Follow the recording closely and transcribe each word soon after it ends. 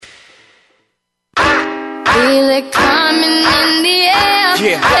Feel it coming in the air.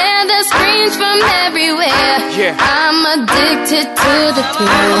 Hear the screams from everywhere. I'm addicted to the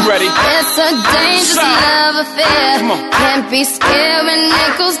thrill. I'm ready. It's a dangerous love affair. Can't be scared when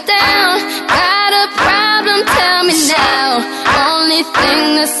it goes down. Got a problem? Tell me now. Only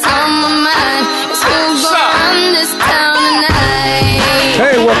thing that's on my mind is who's gonna run this town tonight.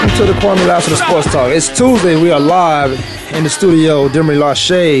 Hey, welcome to the Kwamie Lassiter Sports Talk. It's Tuesday. We are live in the studio. Demery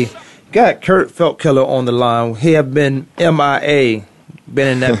Lachey. Got Kurt Feldkeller on the line. He have been MIA, been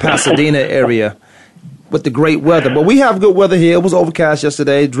in that Pasadena area with the great weather. But we have good weather here. It was overcast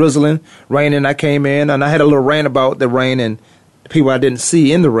yesterday, drizzling, raining. I came in, and I had a little rant about the rain and the people I didn't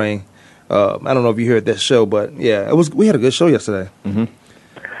see in the rain. I don't know if you heard that show, but yeah, we had a good show yesterday. Mm-hmm.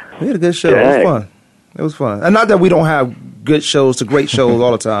 We had a good show. It was fun. It was fun. And not that we don't have good shows to great shows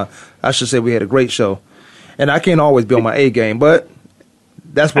all the time. I should say we had a great show. And I can't always be on my A game, but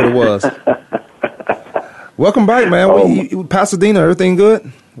that's what it was. Welcome back, man. Pasadena, everything good?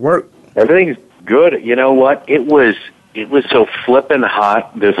 Work? Everything's good. You know what? It was so flippin'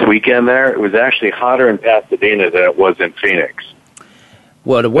 hot this weekend there. It was actually hotter in Pasadena than it was in Phoenix.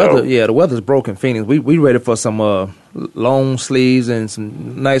 Well, the weather, the weather's broken in Phoenix. We ready for some long sleeves and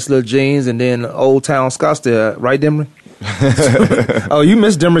some nice little jeans and then Old Town Scottsdale, right, Demery? Oh, you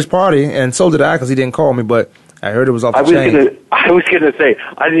missed Demery's party, and so did I because he didn't call me, but I heard it was off the chain. I was going to say,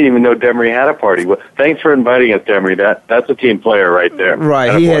 I didn't even know Demery had a party. Well, thanks for inviting us, Demery. That's a team player right there.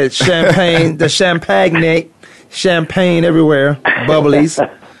 Right. He had champagne, the champagne everywhere, bubblies.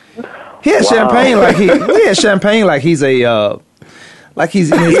 He had champagne like he's a like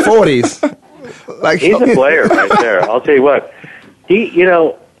he's in his 40s. Like he's a player right there. I'll tell you what.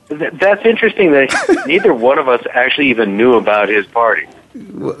 That's interesting that neither one of us actually even knew about his party.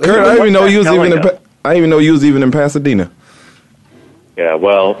 Kurt, I didn't even know he was even in Pasadena. Yeah,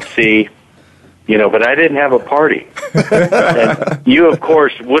 well, see, but I didn't have a party. And you, of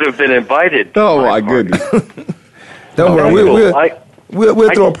course, would have been invited. Oh, my goodness. Don't worry,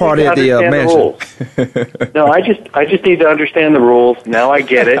 we'll throw a party at the mansion. No, I just need to understand the rules. Now I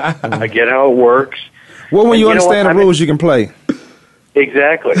get it. I get how it works. Well, when you understand the rules, you can play.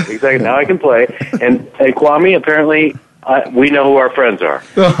 Exactly. Now I can play. And Kwamie, apparently, we know who our friends are.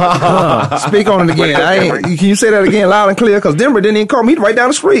 Speak on it again. Can you say that again loud and clear? Because Denver didn't even call me. He's right down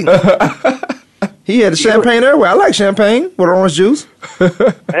the street. He had the champagne everywhere. I like champagne with orange juice.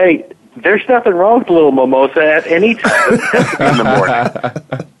 Hey, there's nothing wrong with a little mimosa at any time in the morning.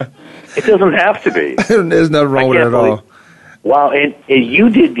 It doesn't have to be. There's nothing wrong with it at all. Wow, and you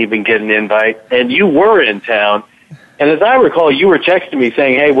didn't even get an invite, and you were in town. And as I recall, you were texting me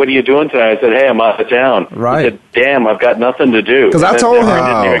saying, "Hey, what are you doing tonight?" I said, "Hey, I'm out of town." Right. He said, "Damn, I've got nothing to do." Because I told him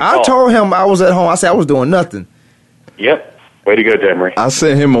I was at home. I said I was doing nothing. Yep. Way to go, Demery. I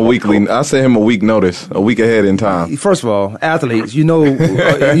sent him a week notice, a week ahead in time. First of all, athletes,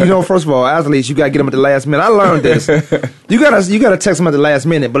 first of all, athletes, you got to get them at the last minute. I learned this. You gotta text them at the last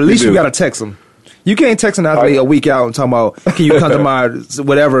minute, but at least you got to text them. You can't text an athlete a week out and talk about, can you come to my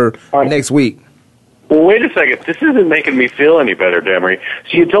whatever next week? Well, wait a second. This isn't making me feel any better, Demery.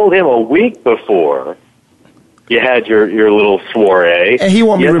 So you told him a week before you had your little soiree, and he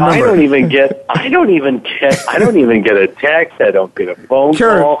won't remember. I don't even get a text. I don't get a phone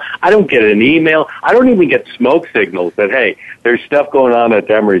call. I don't get an email. I don't even get smoke signals that, hey, there's stuff going on at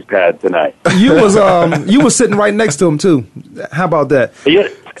Demery's pad tonight. You was sitting right next to him too. How about that? Yeah.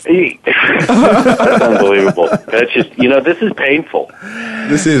 That's unbelievable. That's just, this is painful.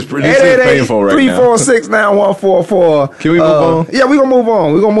 This is painful right now. 3469144. Can we move on? Yeah, we're gonna move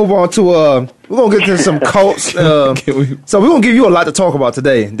on. We're gonna move on to we're gonna get to some Colts. So we're gonna give you a lot to talk about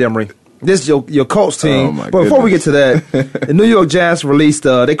today, Demery. This is your Colts team. But before we get to that, the New York Giants released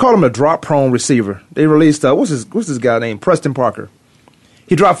they call him a drop prone receiver. They released what's this guy named Preston Parker.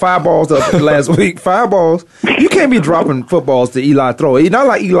 He dropped 5 balls last week. 5 balls. You can't be dropping footballs to Eli throw. Not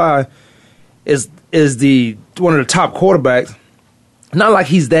like Eli is one of the top quarterbacks. Not like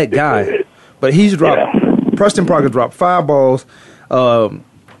he's that guy. But he's dropped. Yeah. Preston Parker dropped 5 balls in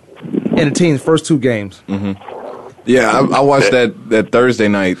the team's first 2 games. Mm-hmm. Yeah, I watched that Thursday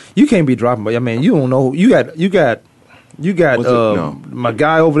night. You can't be dropping. But I mean, you don't know. You got my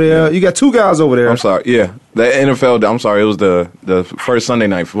guy over there. Yeah. You got 2 guys over there. I'm sorry. Yeah, the NFL. I'm sorry. It was the first Sunday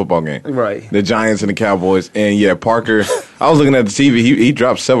night football game. Right. The Giants and the Cowboys. And yeah, Parker. I was looking at the TV. He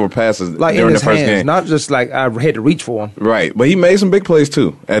dropped several passes during the first game. Not just like I had to reach for him. Right, but he made some big plays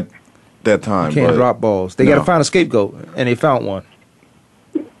too at that time. You can't drop balls. They got to find a scapegoat, and they found one.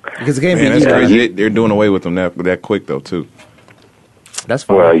 Because the game. That's crazy. They're doing away with them that quick though too. That's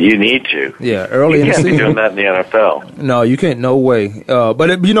fine. Well, you need to. Yeah, early in the season. You can't be doing that in the NFL. No, you can't. No way.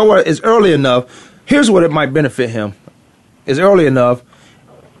 But you know what? It's early enough. here's what it might benefit him. It's early enough.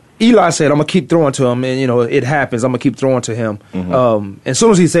 Eli said, I'm going to keep throwing to him, and, it happens. I'm going to keep throwing to him. And as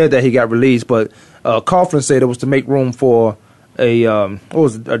soon as he said that, he got released. But Coughlin said it was to make room for a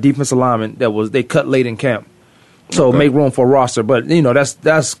defensive lineman they cut late in camp. So make room for a roster. But,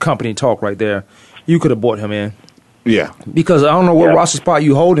 that's company talk right there. You could have brought him in. Yeah. Because I don't know what roster spot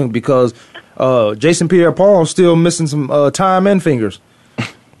you holding because Jason Pierre-Paul still missing some time and fingers.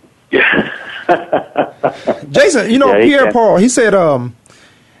 Jason, Pierre-Paul, he said,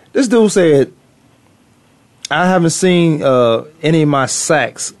 this dude said, I haven't seen any of my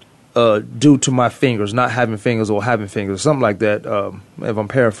sacks due to my fingers, not having fingers or having fingers, something like that, if I'm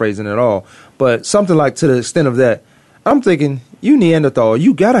paraphrasing it all. But something like to the extent of that, I'm thinking, you Neanderthal,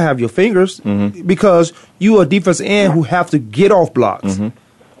 you got to have your fingers because you are a defensive end who have to get off blocks.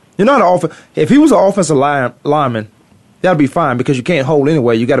 You're not an if he was an offensive lineman, that'd be fine because you can't hold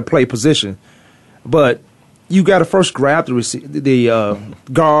anyway. You got to play position. But you got to first grab the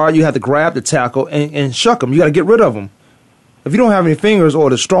guard. You have to grab the tackle and shuck them. You got to get rid of them. If you don't have any fingers or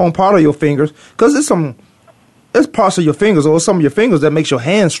the strong part of your fingers, because it's parts of your fingers or some of your fingers that makes your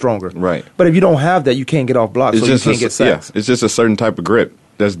hands stronger. Right. But if you don't have that, you can't get off blocks, so you can't get sacks. Yeah, it's just a certain type of grip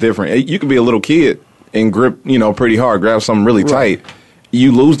that's different. You can be a little kid and grip, pretty hard, grab something really tight.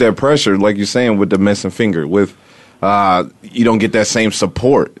 You lose that pressure, like you're saying, with the missing finger. With you don't get that same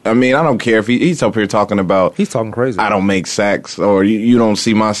support. I mean, I don't care if he's up here talking about. He's talking crazy. I don't make sacks, or you don't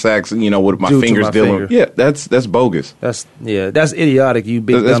see my sacks. With my fingers dealing. Yeah, that's bogus. That's idiotic. You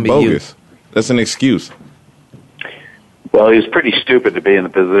big that's dummy. Bogus. That's an excuse. Well, he's pretty stupid to be in the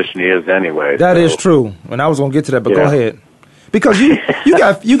position he is anyway. That is true, and I was going to get to that, but go ahead. Because you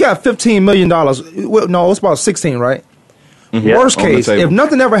got $15 million. Well, no, it's about 16, right? Yeah, worst case, if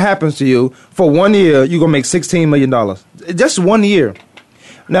nothing ever happens to you for 1 year, you're going to make $16 million. Just 1 year.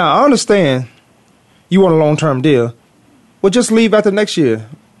 Now, I understand you want a long-term deal. Well, just leave after next year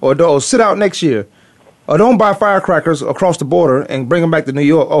or sit out next year. Or don't buy firecrackers across the border and bring them back to New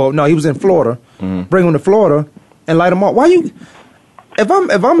York. Oh, no, he was in Florida. Bring them to Florida and light them up. Why you – if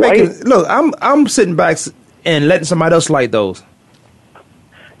I'm making – look, I'm sitting back and letting somebody else light those.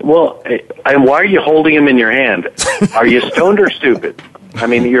 Well, and why are you holding them in your hand? Are you stoned or stupid? I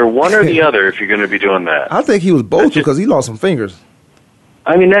mean, you're one or the other if you're going to be doing that. I think he was both because he lost some fingers.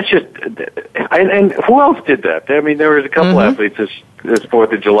 I mean, that's just and who else did that? I mean, there was a couple athletes this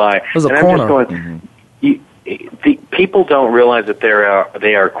 4th of July. It was a and corner. I'm just going, people don't realize that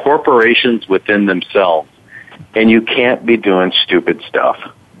they are corporations within themselves, and you can't be doing stupid stuff.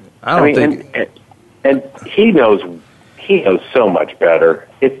 I don't think. And he knows so much better.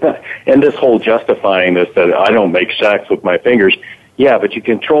 It's not, and this whole justifying this that I don't make sacks with my fingers. Yeah, but you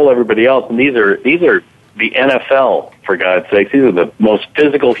control everybody else, and these are the NFL, for God's sakes. These are the most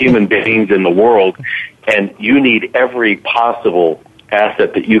physical human beings in the world, and you need every possible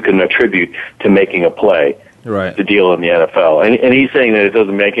asset that you can attribute to making a play to deal in the NFL. And he's saying that it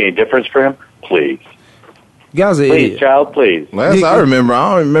doesn't make any difference for him? Please. Please, child, please. I don't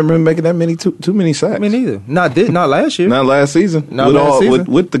remember him making that many too many sacks. Me neither. Not last year. Not last season.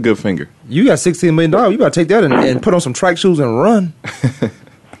 With the good finger. You got $16 million. You got to take that and put on some track shoes and run.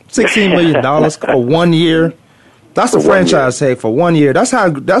 $16 million for 1 year. That's the franchise tag for 1 year. That's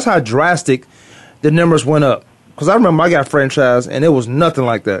how drastic the numbers went up. Because I remember I got franchise and it was nothing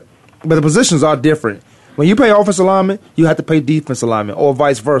like that. But the positions are different. When you pay offensive lineman, you have to pay defensive lineman, or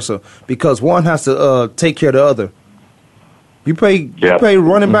vice versa, because one has to take care of the other. You pay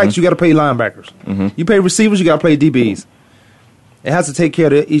running backs, you got to pay linebackers. You pay receivers, you got to pay DBs. It has to take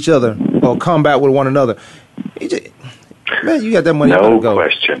care of each other or combat with one another. Man, you got that money. No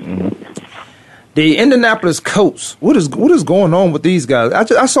question. The Indianapolis Colts. What is going on with these guys?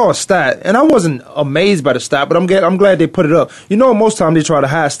 I saw a stat, and I wasn't amazed by the stat, but I'm glad they put it up. Most times they try to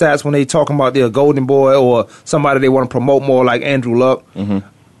hide stats when they talking about their golden boy or somebody they want to promote more, like Andrew Luck.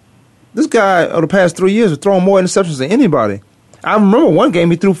 This guy over the past 3 years has thrown more interceptions than anybody. I remember one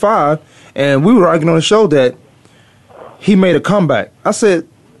game he threw 5, and we were arguing on the show that he made a comeback. I said,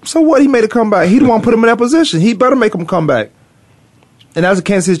 so what? He made a comeback. He didn't want to put him in that position. He better make him come back. And as a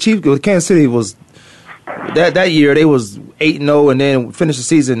Kansas City Chiefs, Kansas City was that year they was 8-0 and then finished the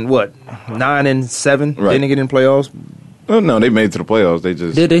season 9-7. Right. They didn't get in playoffs. Well, no, they made it to the playoffs. They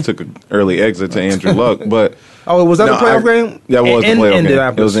just took an early exit to Andrew Luck. But was that the playoff game? That was the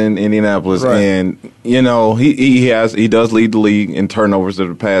playoff game. It was in Indianapolis, right. And he does lead the league in turnovers of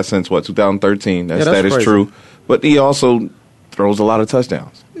the past since 2013. That is true. But he also throws a lot of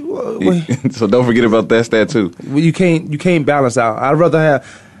touchdowns. So don't forget about that stat too. Well, you can't balance out. I'd rather have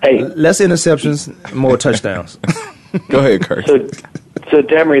less interceptions, more touchdowns. Go ahead, Kurt. So,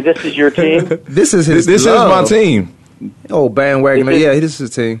 Demery, this is your team? This is his. This love. is my team. Oh, bandwagoner. Yeah, this is his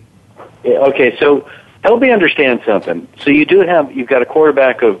team. Yeah, okay, so help me understand something. So you've got a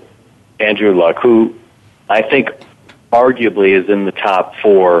quarterback of Andrew Luck, who I think arguably is in the top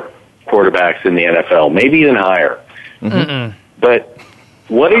 4 quarterbacks in the NFL, maybe even higher. Mm-mm. But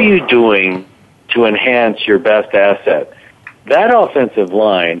what are you doing to enhance your best asset? That offensive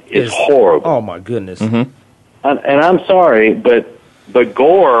line is horrible. Oh, my goodness. Mm-hmm. And I'm sorry, but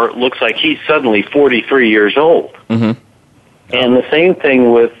Gore looks like he's suddenly 43 years old. Mm-hmm. And the same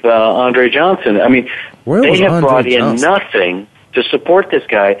thing with Andre Johnson. I mean, they have brought in nothing to support this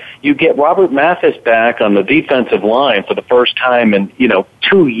guy. You get Robert Mathis back on the defensive line for the first time in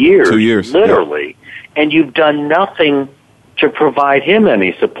 2 years. 2 years, literally, and you've done nothing to provide him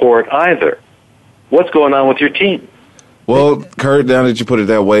any support either. What's going on with your team? Well, Kurt, now that you put it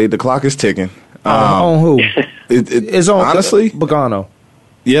that way, the clock is ticking. On who? It's on honestly Pagano.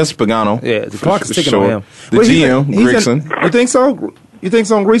 Yes, Pagano. Yeah, the clock is ticking sure. on him. The GM, Grigson. You think so? You think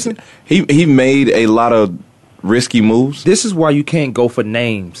so, Grigson? He made a lot of risky moves. This is why you can't go for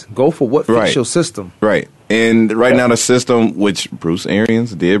names. Go for what fits your system. Right. And right now the system, which Bruce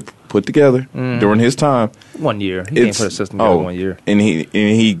Arians did put together during his time. 1 year. He can't put a system together 1 year. And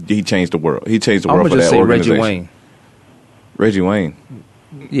he changed the world. He changed the world for just that say organization. Reggie Wayne.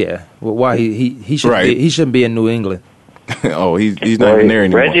 Yeah. Well, why he shouldn't be in New England. Oh, he's not even there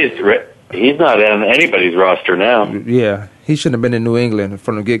anymore. He's not on anybody's roster now. Yeah, he shouldn't have been in New England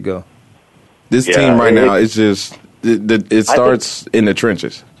from the get-go. This team right now is just it starts in the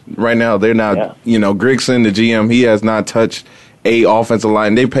trenches. Right now, they're not. Grigson, the GM, he has not touched a offensive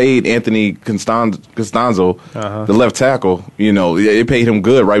line. They paid Anthony Costanzo, the left tackle. They paid him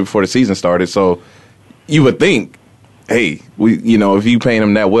good right before the season started. So you would think, hey, if you paying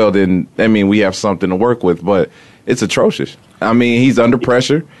him that well, then that means we have something to work with. But it's atrocious. I mean, he's under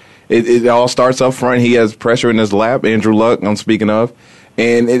pressure. It all starts up front. He has pressure in his lap. Andrew Luck, I'm speaking of.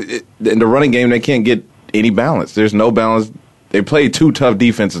 And in the running game, they can't get any balance. There's no balance. They play 2 tough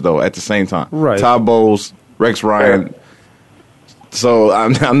defenses, though, at the same time. Right. Todd Bowles, Rex Ryan. So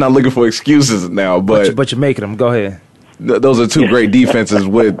I'm not looking for excuses now. But you're making them. Go ahead. Those are 2 great defenses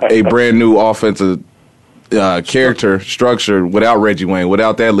with a brand-new offensive character structure without Reggie Wayne,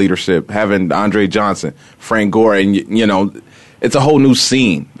 without that leadership, having Andre Johnson, Frank Gore, and, it's a whole new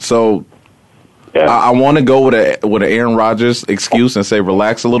scene. So I want to go with an Aaron Rodgers excuse and say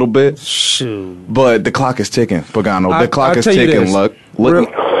relax a little bit. Shoot. But the clock is ticking, Pagano. The clock is ticking. Look.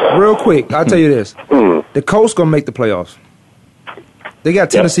 Real quick, I'll tell you this. The Colts going to make the playoffs. They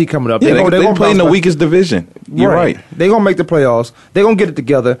got Tennessee coming up. Yeah, they play in the weakest division. You're right. They're going to make the playoffs. They're going to get it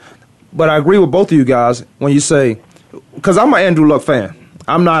together. But I agree with both of you guys when you say, because I'm an Andrew Luck fan.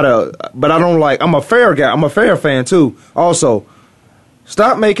 I'm a fair guy. I'm a fair fan too. Also,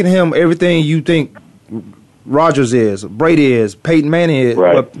 stop making him everything you think Rodgers is, Brady is, Peyton Manning is.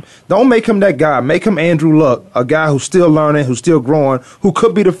 Right. Don't make him that guy. Make him Andrew Luck, a guy who's still learning, who's still growing, who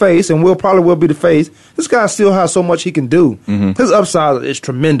could be the face and probably will be the face. This guy still has so much he can do. Mm-hmm. His upside is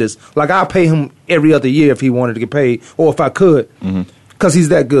tremendous. Like, I'd pay him every other year if he wanted to get paid, or if I could, because he's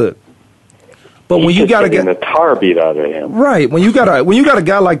that good. But when you got to get the tar beat out of him, right? When you got a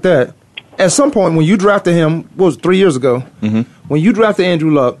guy like that, at some point when you drafted him, what was it, 3 years ago? Mm-hmm. When you drafted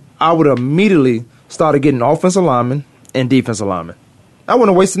Andrew Luck, I would immediately started getting offensive linemen and defensive linemen. I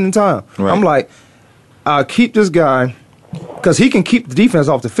wouldn't have wasted any time. Right. I'm like, I'll keep this guy because he can keep the defense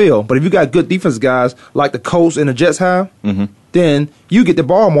off the field. But if you got good defense guys like the Colts and the Jets have, then you get the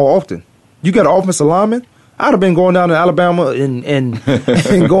ball more often. You got an offensive lineman. I'd have been going down to Alabama and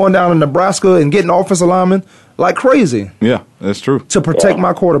and going down to Nebraska and getting offensive linemen like crazy. Yeah, that's true. To protect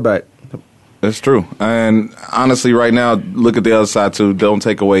my quarterback. That's true. And honestly, right now, look at the other side, too. Don't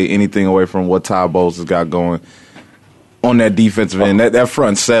take anything away from what Todd Bowles has got going on that defensive end. That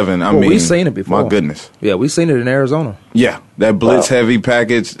front seven, I mean, we've seen it before. My goodness. Yeah, we've seen it in Arizona. Yeah, that blitz-heavy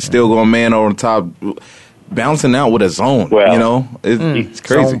package, still going man on top, bouncing out with a zone. Well, it's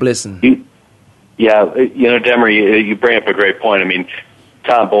crazy. Zone blitzing. Demery, you bring up a great point. I mean,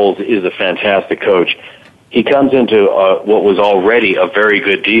 Todd Bowles is a fantastic coach. He comes into what was already a very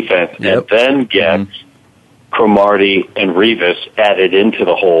good defense and then gets Cromartie and Revis added into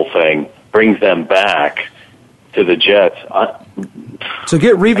the whole thing, brings them back to the Jets. To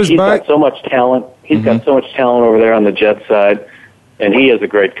get Revis he's back? Got so much talent. He's got so much talent over there on the Jets side, and he is a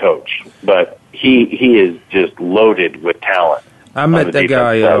great coach. But he is just loaded with talent. I met that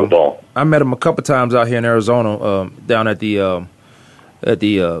guy. I met him a couple times out here in Arizona, down at the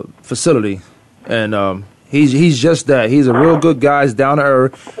facility, and He's just that. He's a real good guy. He's down to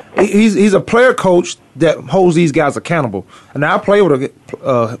earth. He's a player coach that holds these guys accountable. And I played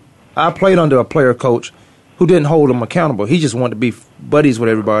under a player coach who didn't hold them accountable. He just wanted to be buddies with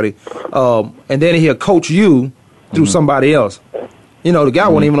everybody. And then he'll coach you through somebody else. You know, the guy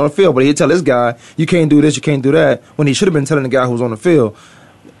wasn't even on the field, but he'd tell this guy, you can't do this, you can't do that, when he should have been telling the guy who was on the field.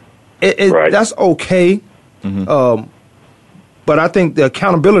 Right. That's okay. But I think the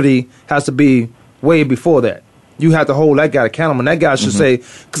accountability has to be way before that. You have to hold that guy accountable. And that guy should say,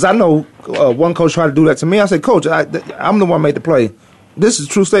 because I know one coach tried to do that to me. I said, Coach, I'm the one who made the play. This is a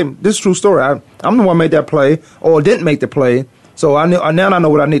true statement. This is a true story. I'm the one who made that play or didn't make the play. So now I know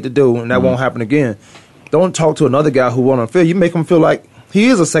what I need to do, and that won't happen again. Don't talk to another guy who won on the field. You make him feel like he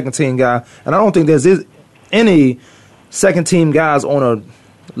is a second-team guy. And I don't think there's any second-team guys on a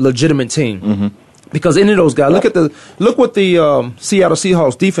legitimate team. Because any of those guys, look what the Seattle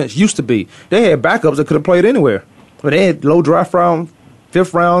Seahawks defense used to be. They had backups that could have played anywhere. But they had low draft round,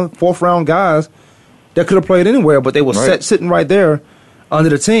 5th round, 4th round guys that could have played anywhere, but they were sitting right there under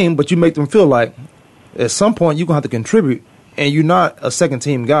the team. But you make them feel like at some point you're going to have to contribute, and you're not a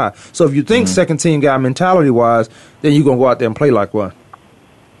second-team guy. So if you think second-team guy mentality-wise, then you're going to go out there and play like one.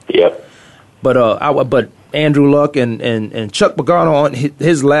 Yep. But Andrew Luck and Chuck Pagano on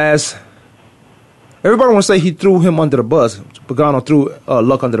his last – everybody want to say he threw him under the bus. Pagano threw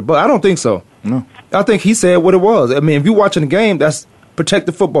Luck under the bus. I don't think so. No. I think he said what it was. I mean, if you're watching the game, that's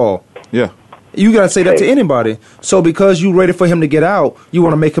protected football. Yeah. You got to say that to anybody. So because you're ready for him to get out, you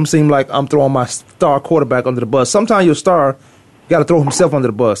want to make him seem like I'm throwing my star quarterback under the bus. Sometimes your star got to throw himself under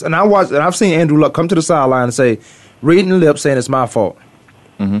the bus. And I've seen Andrew Luck come to the sideline and say, reading the lips saying it's my fault.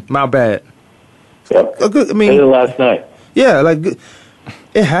 My bad. Yep. I mean, did it last night. Yeah, like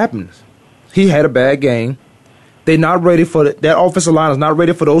it happens. He had a bad game. They're not ready for that offensive line is not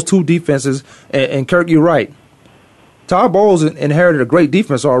ready for those two defenses. And Kirk, you're right. Todd Bowles inherited a great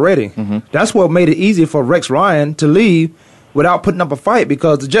defense already. That's what made it easy for Rex Ryan to leave without putting up a fight,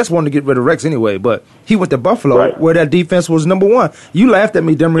 because the Jets wanted to get rid of Rex anyway. But he went to Buffalo, where that defense was number one. You laughed at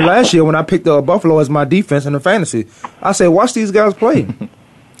me, Demery, last year when I picked Buffalo as my defense in the fantasy. I said, watch these guys play.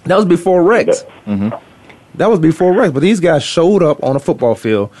 That was before Rex. That was before Rex. But these guys showed up on a football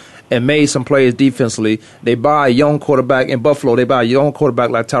field and made some plays defensively. They buy a young quarterback in Buffalo. They buy a young quarterback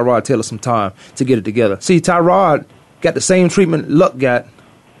like Tyrod Taylor some time to get it together. See, Tyrod got the same treatment Luck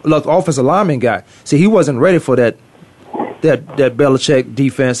offensive lineman got. See, he wasn't ready for that Belichick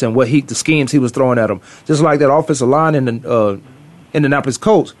defense and the schemes he was throwing at him. Just like that offensive line in the Indianapolis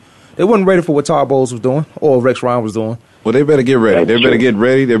Colts. They wasn't ready for what Todd Bowles was doing or Rex Ryan was doing. Well, they better get ready. They better get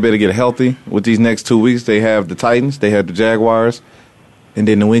ready. They better get healthy. With these next 2 weeks, they have the Titans, they have the Jaguars, and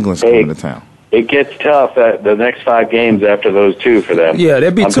then New England's coming to town. It gets tough at the next 5 games after those two for them. Yeah,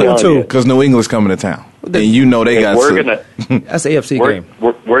 they'd be 2-2. Because New England's coming to town. And you know they got that's the AFC game.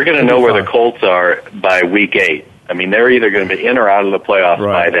 We're going to know where the Colts are by week 8. I mean, they're either going to be in or out of the playoffs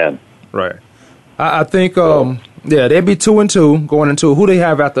by then. Right. I think, they'd be 2-2 going into who they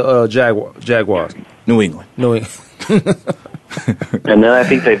have after Jaguars. New England. And then I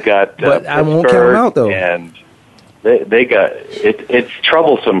think they've got but I won't count them out, though. And they got it's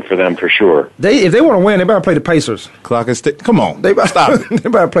troublesome for them for sure. If they want to win, they better play the Pacers. Clock is come on. They better stop it. They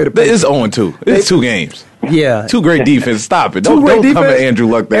better play the Pacers. It's 0-2. It's 2 games. Yeah. 2 great defense. Stop it. Don't defense. come at Andrew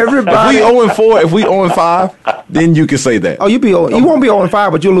Luck there. Everybody. If we 0-4, if we 0-5, then you can say that. Oh, you won't be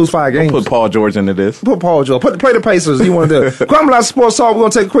 0-5, but you'll lose 5 games. Put Paul George into this. Put Paul George. Play the Pacers. You want to do. Kwamie Lassiter Sports Talk. We're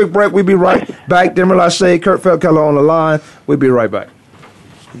going to take a quick break. We'll be right back. Demery Lachey, Kurt Feldkeller on the line. We'll be right back.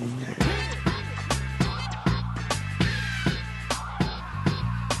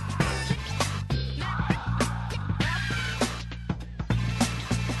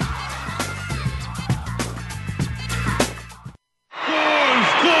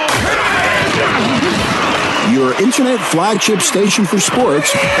 Your internet flagship station for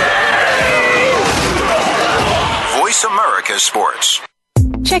sports. Voice America Sports.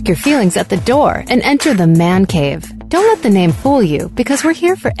 Check your feelings at the door and enter the Man Cave. Don't let the name fool you, because we're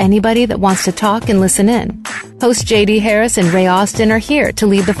here for anybody that wants to talk and listen in. Hosts J.D. Harris and Ray Austin are here to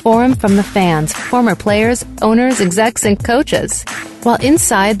lead the forum from the fans, former players, owners, execs, and coaches. While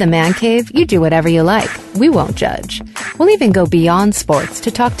inside the Man Cave, you do whatever you like. We won't judge. We'll even go beyond sports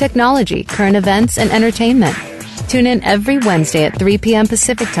to talk technology, current events, and entertainment. Tune in every Wednesday at 3 p.m.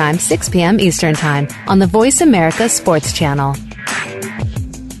 Pacific Time, 6 p.m. Eastern Time on the Voice America Sports Channel.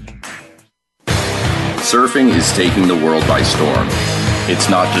 Surfing is taking the world by storm. It's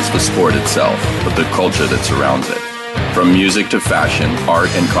not just the sport itself, but the culture that surrounds it. From music to fashion, art,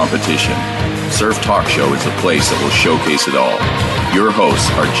 and competition, Surf Talk Show is the place that will showcase it all. Your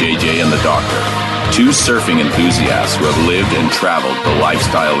hosts are JJ and the Doctor, two surfing enthusiasts who have lived and traveled the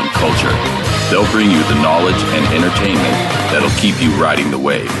lifestyle and culture. They'll bring you the knowledge and entertainment that'll keep you riding the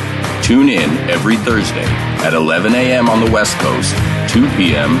wave. Tune in every Thursday at 11 a.m. on the West Coast, 2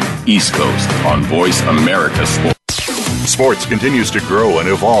 p.m. East Coast on Voice America Sports. Sports continues to grow and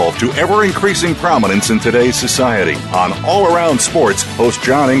evolve to ever-increasing prominence in today's society. On All Around Sports, host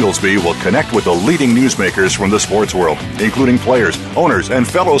John Inglesby will connect with the leading newsmakers from the sports world, including players, owners, and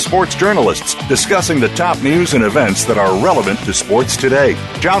fellow sports journalists, discussing the top news and events that are relevant to sports today.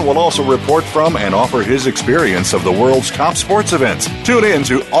 John will also report from and offer his experience of the world's top sports events. Tune in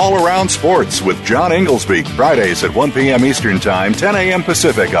to All Around Sports with John Inglesby, Fridays at 1 p.m. Eastern Time, 10 a.m.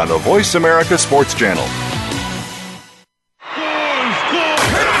 Pacific on the Voice America Sports Channel.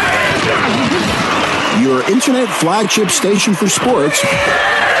 Your internet flagship station for sports.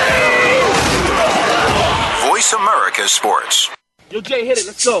 Voice America Sports. Yo, Jay, hit it.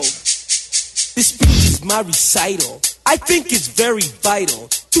 Let's go. This speech is my recital. I think it's very vital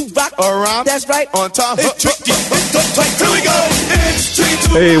to rock around. That's right. On time. Here we go.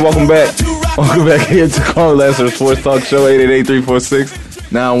 Hey, welcome back. Welcome back here to Kwamie Lassiter Sports Talk Show,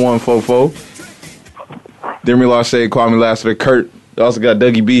 888-346-9144. Demery Lachey, Kwamie Lassiter, Kurt. Also got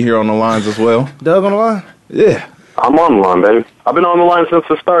Dougie B here on the lines as well. Doug on the line? Yeah. I'm on the line, baby. I've been on the line since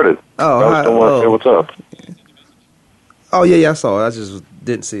it started. Oh, I just don't want to say what's up. Oh, yeah, I saw it. I just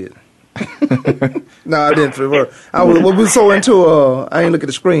didn't see it. No, I didn't. I was so into I ain't look at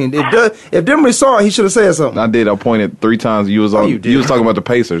the screen. If Demery saw it, he should have said something. I did. I pointed 3 times. You was on. You was talking about the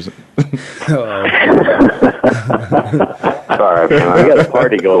Pacers. Sorry, man. I got a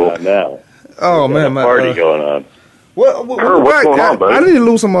party going on now. Oh, man. Party going on. Kurt, what's going on, buddy? I need to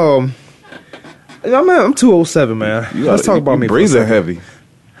lose some. Man, I'm 207, man. Let's talk about me. Breathing heavy.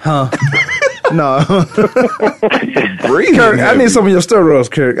 Huh? No. Breathing Kirk, heavy. I need some of your steroids,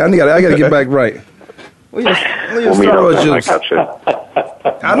 Kirk. I got to get back right. What your steroid juice?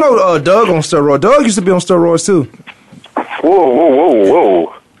 I know Doug on steroids. Doug used to be on steroids too.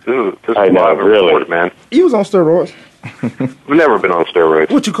 Whoa. This is live really, man. He was on steroids. I've never been on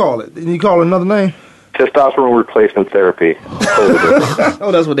steroids. What you call it? You call it another name? Testosterone replacement therapy.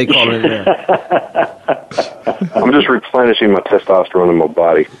 Oh, that's what they call it there. I'm just replenishing my testosterone in my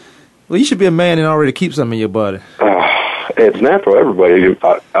body. Well, you should be a man and already keep some in your body. It's natural. Everybody,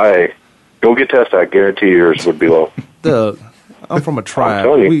 I go get tested. I guarantee yours would be low. Doug, I'm from a tribe.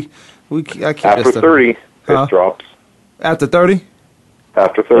 I'm telling you. I keep after that stuff. 30, it drops. After 30?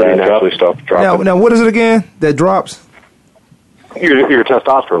 After 30, it naturally stops dropping. Now, what is it again that drops? Your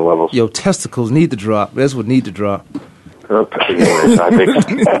testosterone levels. Your testicles need to drop. That's what need to drop. I think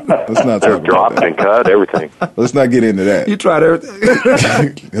Let's not talk drop and cut everything. Let's not get into that. You tried everything.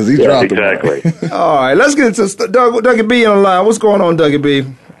 Because he dropped exactly. All right, let's get into Dougie B on the line. What's going on, Dougie B?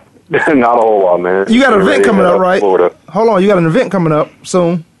 Not a whole lot, man. You got an event coming up, right? Florida. Hold on, you got an event coming up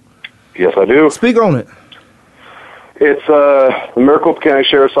soon. Yes, I do. Speak on it. It's the Maricopa County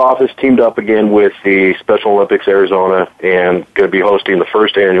Sheriff's Office teamed up again with the Special Olympics Arizona and going to be hosting the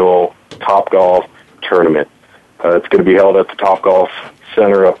first annual Topgolf tournament. It's going to be held at the Topgolf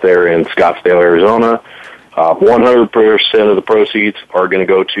Center up there in Scottsdale, Arizona. 100% of the proceeds are going to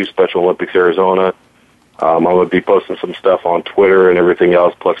go to Special Olympics Arizona. I'm going to be posting some stuff on Twitter and everything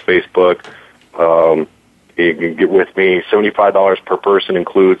else, plus Facebook. You can get with me. $75 per person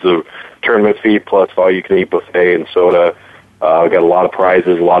includes the tournament fee plus all-you-can-eat buffet and soda. We got a lot of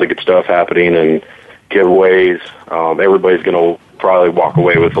prizes, a lot of good stuff happening, and giveaways. Everybody's going to probably walk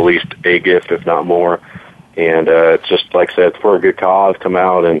away with at least a gift, if not more. And it's just, like I said, it's for a good cause. Come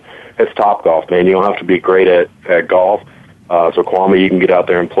out, and it's Topgolf, man. You don't have to be great at golf. So, Kwamie, you can get out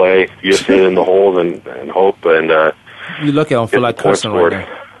there and play. You just sit in the holes and hope. And you look at them, feel like cussing right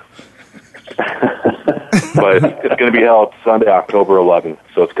now. But it's going to be held Sunday, October 11th,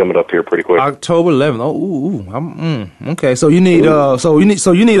 so it's coming up here pretty quick. October 11th. Okay. So you need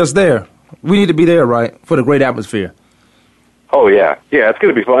you need us there. We need to be there, right, for the great atmosphere. Oh yeah, it's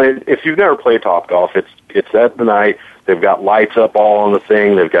going to be fun. If you've never played Topgolf, it's at the night. They've got lights up all on the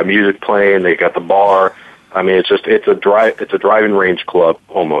thing. They've got music playing. They've got the bar. I mean, it's a driving range club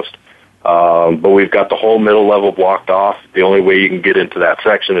almost. But we've got the whole middle level blocked off. The only way you can get into that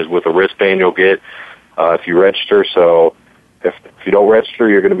section is with a wristband you'll get if you register. So if you don't register,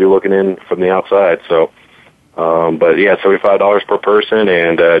 you're going to be looking in from the outside. So, but yeah, $75 per person,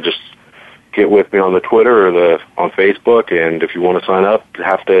 and just get with me on the Twitter or on Facebook. And if you want to sign up, you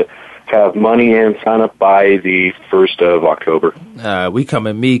have to have money and sign up by the 1st of October. We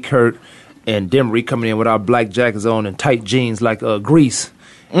me, Kurt, and Demery coming in with our black jackets on and tight jeans like Grease.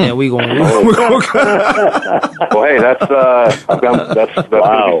 And we going. Well, hey, that's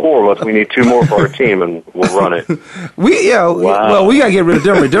four of us. We need two more for our team, and we'll run it. Well, we gotta get rid of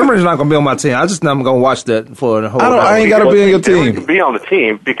Demery. Demery's not gonna be on my team. I'm gonna watch that for the whole. I ain't gotta be on your team. Can be on the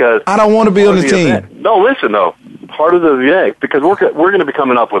team because I don't want to be on the team. Event. No, listen though. Part of the because we're going to be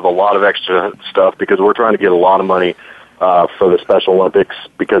coming up with a lot of extra stuff because we're trying to get a lot of money for the Special Olympics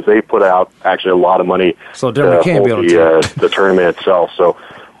because they put out actually a lot of money. So Demery can't be on the tournament itself. So.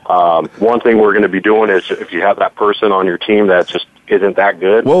 One thing we're going to be doing is if you have that person on your team that just isn't that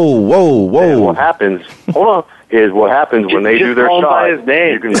good. Whoa. What happens, what happens when they do their shot,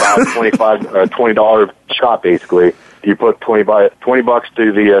 you can buy a $20 shot basically. You put $20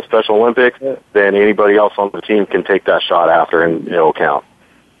 to the Special Olympics, then anybody else on the team can take that shot after and it'll count.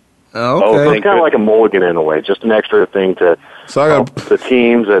 Okay. So it's kind of like a mulligan in a way, just an extra thing to help the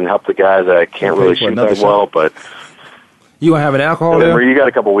teams and help the guys that can't really shoot that well, but... You gonna have an alcohol there? You got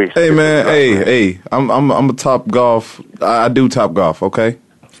a couple weeks. Hey man, hey, I'm a Top Golf. I do Top Golf. Okay.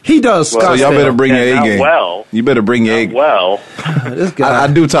 He does. So y'all better bring your A game. Well, you better bring your A game. Well, this guy. I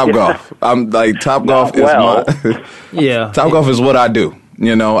do Top Golf. I'm like Top Golf is my. Top Golf is what I do.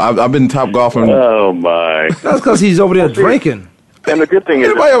 You know, I've been Top Golfing. Oh my! That's because he's over there drinking. And the good thing is,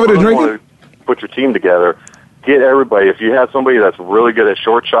 everybody over there drinking. Put your team together. Get everybody. If you have somebody that's really good at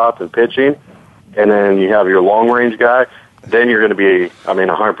short shots and pitching, and then you have your long range guy. Then you're going to be,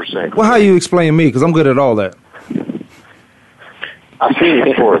 100%. Well, how you explain me? Because I'm good at all that. I've seen you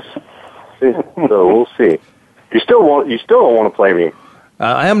before. So we'll see. You still don't want to play me.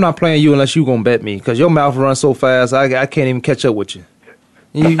 I am not playing you unless you're going to bet me. Because your mouth runs so fast, I can't even catch up with you.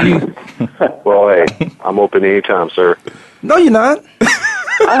 Well, hey, I'm open anytime, sir. No, you're not.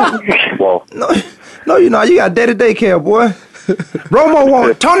 Well, no, you're not. You got day-to-day care, boy.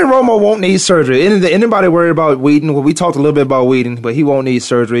 Tony Romo won't need surgery. Anybody worried about Whedon? Well, we talked a little bit about Whedon, but he won't need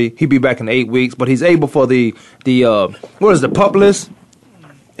surgery. He'll be back in 8 weeks, but he's able for the pup list?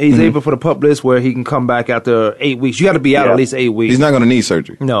 He's able for the pup list where he can come back after 8 weeks. You got to be out at least 8 weeks. He's not going to need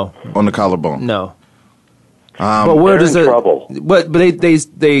surgery. No. On the collarbone. No. But where does trouble? But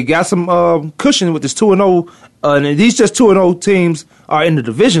they got some cushion with this 2-0, and these just 2-0 teams are in the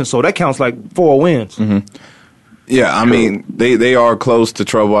division, so that counts like 4 wins. Mm-hmm. Yeah, they are close to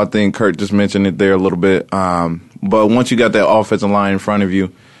trouble. I think Kurt just mentioned it there a little bit. But once you got that offensive line in front of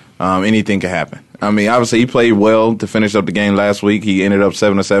you, anything can happen. Obviously he played well to finish up the game last week. He ended up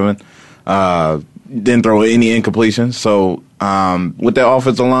 7-7. Didn't throw any incompletions. So with that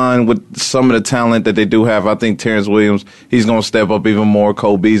offensive line, with some of the talent that they do have, I think Terrence Williams, he's going to step up even more.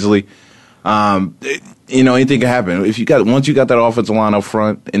 Cole Beasley. Anything can happen. Once you got that offensive line up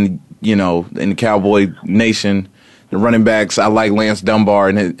front and, in the Cowboy Nation, the running backs, I like Lance Dunbar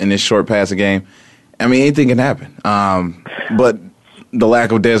in his short passing game. Anything can happen. But the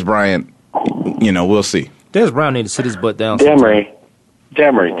lack of Dez Bryant, we'll see. Dez Bryant need to sit his butt down. Demery.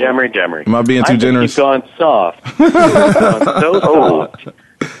 Am I being too generous? You've gone soft. You've gone so soft.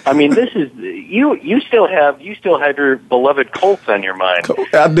 This is you still have your beloved Colts on your mind.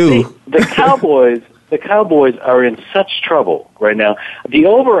 I do. The Cowboys are in such trouble right now. The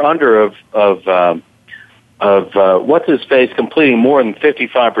over/under of what's his face completing more than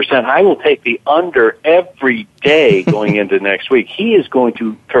 55%. I will take the under every day going into next week. He is going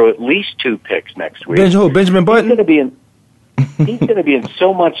to throw at least 2 picks next week. Benjamin Button. He's going to be in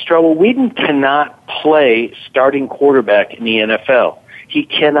so much trouble. Whedon cannot play starting quarterback in the NFL. He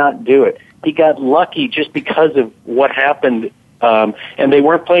cannot do it. He got lucky just because of what happened, and they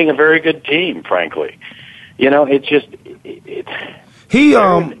weren't playing a very good team, frankly. This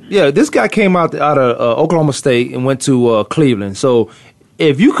guy came out of Oklahoma State and went to Cleveland. So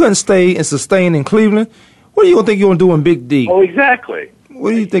if you couldn't stay and sustain in Cleveland, what do you think you're going to do in Big D? Oh, exactly.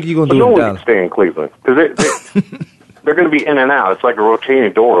 What do you think you're going to do in Dallas? No one can stay in Cleveland because they're going to be in and out. It's like a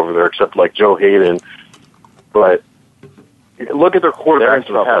rotating door over there, except like Joe Hayden. But look at their quarterbacks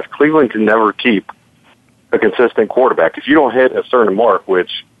in the past. Cleveland can never keep a consistent quarterback. If you don't hit a certain mark, which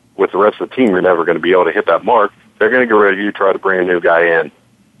with the rest of the team you're never going to be able to hit that mark, they're going to get ready to try to bring a new guy in.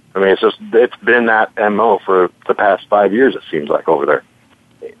 It's been that MO for the past 5 years, it seems like, over there.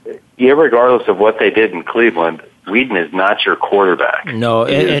 Yeah, regardless of what they did in Cleveland, Whedon is not your quarterback. No,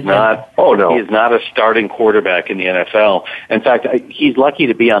 he is not a starting quarterback in the NFL. In fact, he's lucky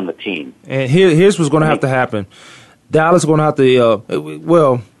to be on the team. And here's what's going to have to happen. Dallas is going to have to,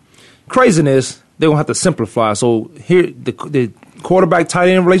 craziness, they're going to have to simplify. So here, the quarterback tight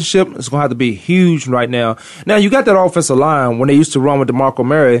end relationship is going to have to be huge right now. Now, you got that offensive line when they used to run with DeMarco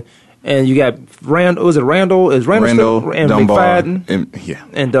Murray. And you got Randall. Was it Randall? Is Randall still, and Dunbar, McFadden?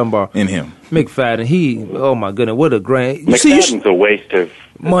 And Dunbar. And him. McFadden. Oh my goodness, what a great. McFadden's a waste of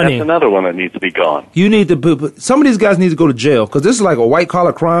money. That's another one that needs to be gone. You need to some of these guys need to go to jail because this is like a white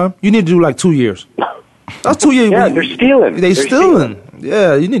collar crime. You need to do like 2 years. That's 2 years. Yeah, they're stealing. They're stealing.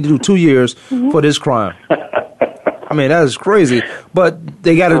 Yeah, you need to do 2 years for this crime. I mean, that is crazy. But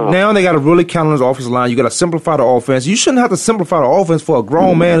they got to now. They got to really count on his offensive line. You got to simplify the offense. You shouldn't have to simplify the offense for a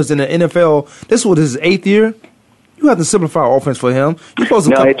grown man who's in the NFL. This was his 8th year. You have to simplify offense for him. You're supposed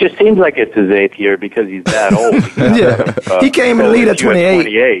to it just seems like it's his 8th year because he's that old. He came in the lead at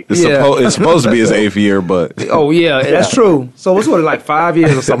 28. It's supposed to be his 8th year, but that's true. So it's like 5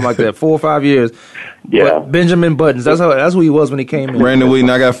 years or something like that, 4 or 5 years. Yeah, but Benjamin Buttons. That's who he was when he came in. Brandon Wheaton,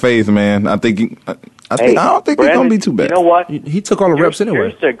 I got faith, man. I don't think he's gonna be too bad. You know what? He took all the reps anyway.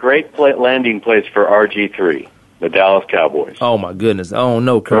 Here's a great landing place for RG3. The Dallas Cowboys. Oh my goodness! I don't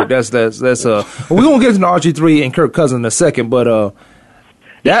know, Kirk. That's we're gonna get into RG3 and Kirk Cousins in a second, but I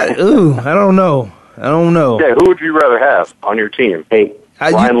don't know. Yeah, who would you rather have on your team? Hey,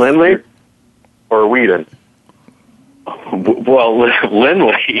 Ryan Lindley or Whedon? Well,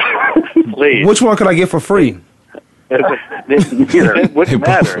 Lindley, please. Which one could I get for free? It wouldn't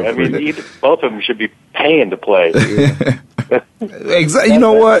matter. I mean, both of them should be paying to play. Exactly. You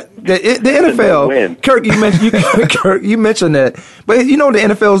know what? The NFL, Kirk, you mentioned that, but you know what the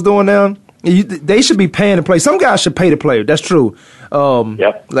NFL is doing now? They should be paying to play. Some guys should pay to play. That's true.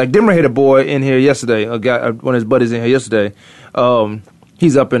 Like Denver had a boy in here yesterday. A guy, one of his buddies in here yesterday.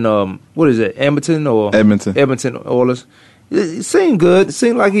 He's up in what is it? Edmonton Oilers. It seemed good. It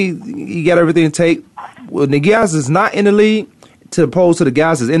seemed like he got everything to take. When the guys is not in the league, to opposed to the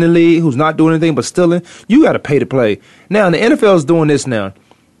guys that's in the league who's not doing anything but stealing, you got to pay to play. Now, the NFL is doing this now.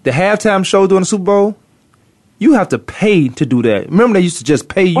 The halftime show during the Super Bowl, you have to pay to do that. Remember, they used to just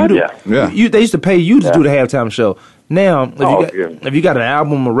pay you they used to pay you to do the halftime show. Now, if you got an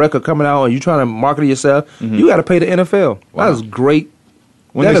album or record coming out and you're trying to market it yourself, you got to pay the NFL. Wow. That is great.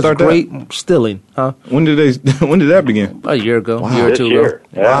 That is great stealing, huh? When did that begin? A year ago, wow. A year or two ago.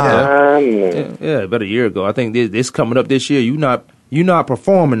 Wow. Yeah, about a year ago. I think this coming up this year. You're not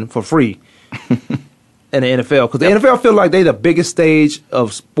performing for free in the NFL because the NFL feel like they the biggest stage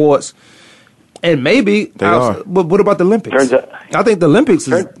of sports, and maybe they are. But what about the Olympics? I think the Olympics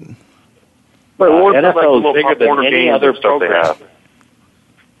is. But NFL is bigger than any other program.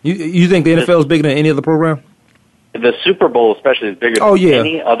 You think the NFL is bigger than any other program? The Super Bowl, especially, is bigger than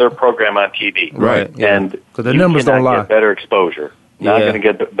any other program on TV. Right. Yeah. And because the numbers don't lie. Get better exposure. Not going to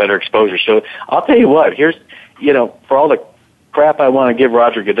get better exposure. So I'll tell you what. Here's, for all the crap I want to give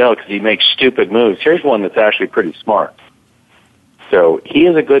Roger Goodell because he makes stupid moves, here's one that's actually pretty smart. So he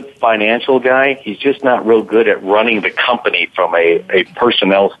is a good financial guy. He's just not real good at running the company from a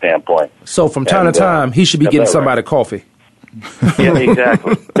personnel standpoint. So from time to time, he should be getting somebody coffee. Yeah,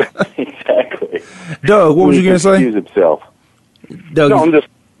 exactly. Exactly. Doug, what was you going to say? Excuse himself. Doug, I'm just,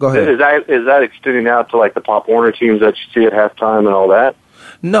 go ahead. Is that extending out to like the Pop Warner teams that you see at halftime and all that?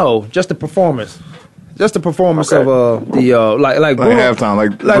 No, just the performance. Just the performance of the like Bruno, halftime,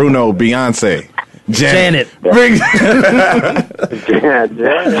 like Bruno, Beyonce, Janet,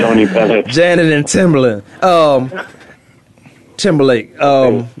 Janet and Timberlake.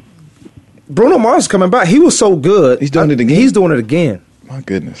 Bruno Mars coming back. He was so good. He's doing it again. He's doing it again. My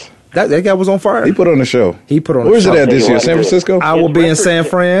goodness. That guy was on fire. He put on the show. Where's it at this year? San Francisco? I will be in San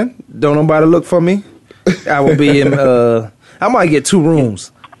Fran. Don't nobody look for me. I will be in I might get 2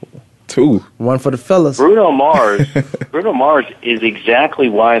 rooms. 2. One for the fellas. Bruno Mars is exactly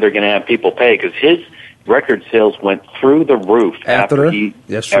why they're going to have people pay because his record sales went through the roof after he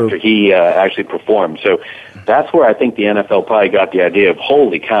actually performed. So that's where I think the NFL probably got the idea of,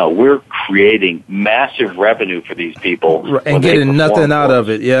 holy cow, we're creating massive revenue for these people. And getting nothing out of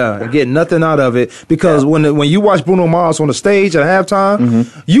it, and getting nothing out of it. Because when you watch Bruno Mars on the stage at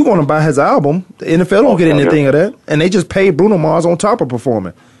halftime, you want to buy his album. The NFL don't get anything of that. And they just paid Bruno Mars on top of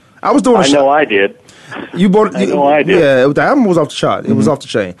performing. I was doing I know I did. You bought it? I did. Yeah, the album was off the chart. It was off the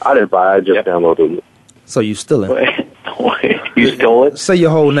chain. I didn't buy it. I just downloaded it. So you stealing. You stole it? Say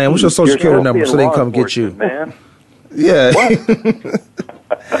your whole name. What's your social security number so they can come get you? Man. Yeah.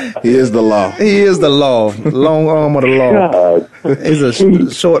 He is the law. He is the law. Long arm of the law. He's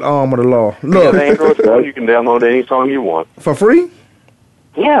a short arm of the law. Look. Android phone, you can download any song you want. For free?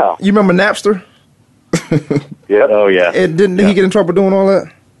 Yeah. You remember Napster? Yeah. Oh, yeah. Didn't he get in trouble doing all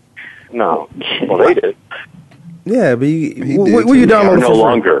that? No. Well, they did. Yeah, but will you download it for free? No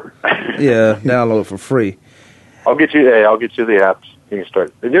longer. Yeah, download it for free. I'll get you the apps. You can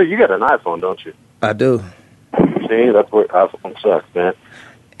start. You got an iPhone, don't you? I do. See, that's where iPhone sucks, man.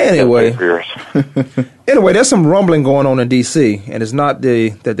 Anyway, there's some rumbling going on in D.C., and it's not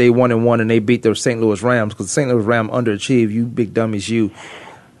that they 1-1 and they beat the St. Louis Rams, because the St. Louis Rams underachieved. You big dummies, you.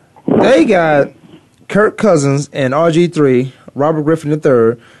 They got Kirk Cousins and RG3, Robert Griffin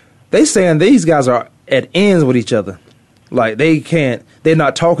III. They saying these guys are at ends with each other. Like, they're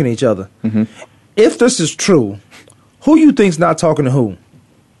not talking to each other. Mm-hmm. If this is true, who you think's not talking to who?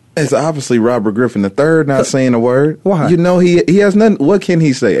 It's obviously Robert Griffin III not saying a word. Why? You know, he has nothing. What can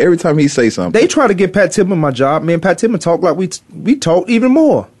he say? Every time he say something. They try to get Pat Tillman my job. Me and Pat Tillman talk like we talk even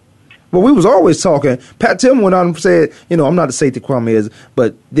more. Well, we was always talking. Pat Tillman went on and said, I'm not the safety Kwamie is,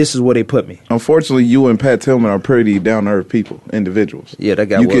 but this is where they put me. Unfortunately, you and Pat Tillman are pretty down-to-earth people, individuals. Yeah, that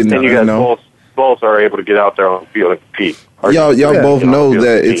guy was. And you guys both are able to get out there on the field and compete. Y'all both know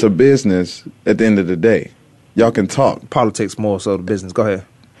that it's a business at the end of the day. Y'all can talk. Politics more so the business. Go ahead.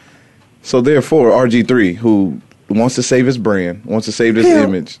 So therefore, RG3, who wants to save his brand, wants to save his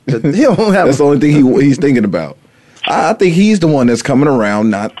image, that's the only thing he's thinking about. I think he's the one that's coming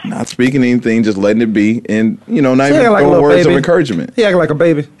around, not speaking anything, just letting it be, and not even throwing words of encouragement. He acting like a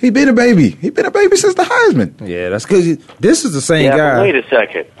baby. He been a baby. He been a baby since the Heisman. Yeah, that's because this is the same guy. But wait a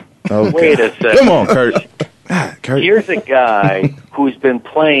second. Okay. Wait a second. Come on, Kurt. Kurt. Here's a guy who's been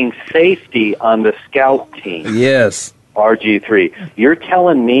playing safety on the scout team. Yes. RG3. You're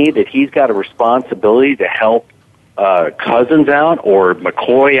telling me that he's got a responsibility to help Cousins out or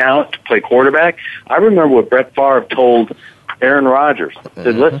McCoy out to play quarterback? I remember what Brett Favre told Aaron Rodgers.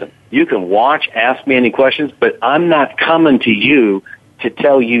 Said, listen, you can watch, ask me any questions, but I'm not coming to you to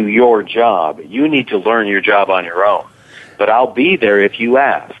tell you your job. You need to learn your job on your own. But I'll be there if you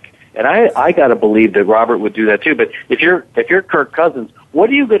ask. And I got to believe that Robert would do that too. But if you're Kirk Cousins, what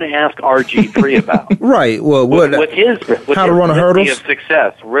are you going to ask RG3 about? Right. Well, with how to run a hurdles of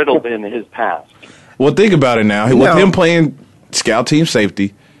success riddled in his past. Well, think about it now. With him playing scout team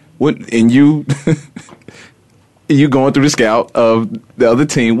safety, and you going through the scout of the other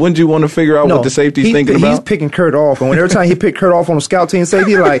team, wouldn't you want to figure out what the safety's thinking about? He's picking Kurt off, and every time he picked Kurt off on the scout team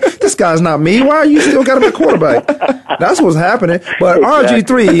safety, like, this guy's not me. Why are you still got him at quarterback? That's what's happening. But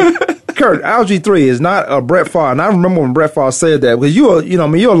exactly. RG3 is not a Brett Favre. And I remember when Brett Favre said that, because you're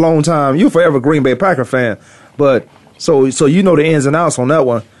a long time, you're forever Green Bay Packer fan. But so you know the ins and outs on that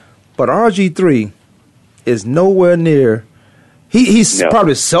one. But RG3 is nowhere near. He's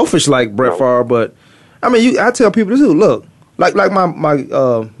probably selfish like Brett Favre, but I mean, I tell people this. Look, like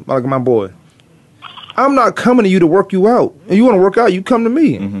my boy. I'm not coming to you to work you out. If you want to work out, you come to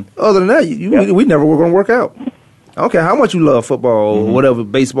me. Mm-hmm. Other than that, we never were going to work out. I don't care how much you love football or whatever,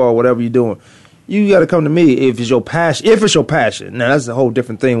 baseball, whatever you're doing. You got to come to me if it's your passion. If it's your passion. Now, that's a whole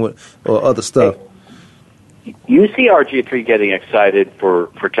different thing with other stuff. You see RG3 getting excited for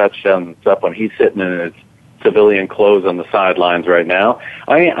touchdowns and stuff when he's sitting in his civilian clothes on the sidelines right now.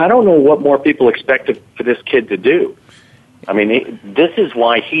 I mean, I don't know what more people expect for this kid to do. I mean, this is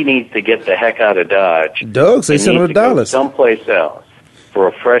why he needs to get the heck out of Dodge. Doug said send him to Dallas. Someplace else for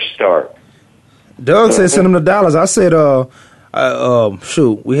a fresh start. Doug said send him to Dallas. I said,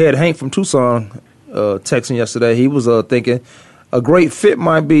 we had Hank from Tucson texting yesterday. He was thinking a great fit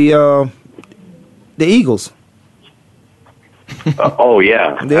might be the Eagles. Oh,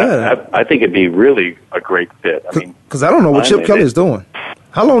 yeah. Yeah. I think it'd be really a great fit. I mean, because I don't know what Chip Kelly is doing.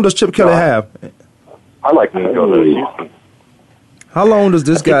 How long does Chip Kelly have? I like him to go to Houston. How long does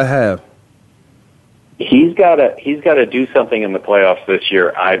this guy have? He's got to do something in the playoffs this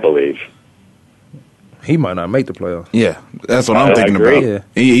year, I believe. He might not make the playoffs. Yeah, that's what I'm thinking about. Yeah.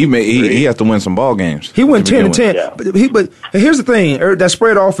 He has to win some ball games. He went 10-10. Yeah. But here's the thing: that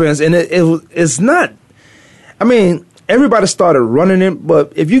spread offense, and it's not. I mean, everybody started running it,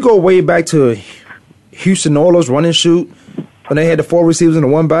 but if you go way back to Houston Oilers run and shoot, when they had the 4 receivers and the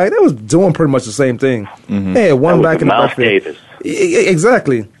 1 back, they was doing pretty much the same thing. Mm-hmm. They had 1 back in the backfield.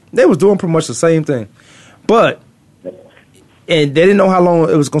 Exactly, they was doing pretty much the same thing, and they didn't know how long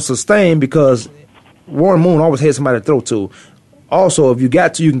it was going to sustain because Warren Moon always had somebody to throw to. Also, if you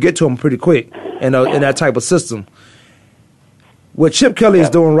got to, you can get to him pretty quick in that type of system. What Chip Kelly is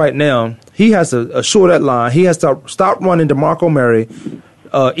doing right now, he has to assure that line. He has to stop running DeMarco Murray,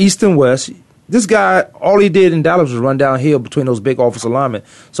 east and west. This guy, all he did in Dallas was run downhill between those big offensive linemen.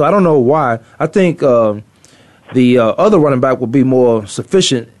 So I don't know why. I think the other running back will be more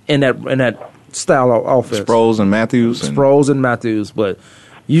sufficient in that style of offense. Sproles and Matthews. But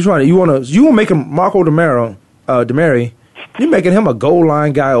you want to make him Marco DeMary. You're making him a goal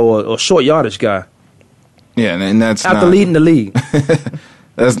line guy or a short yardage guy. Yeah, and that's after leading the league.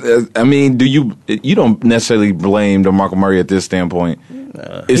 I mean, you don't necessarily blame DeMarco Murray at this standpoint.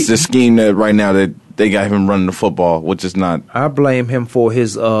 It's the scheme that right now that they got him running the football, which is not. I blame him for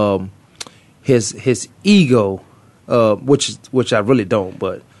his ego, which I really don't.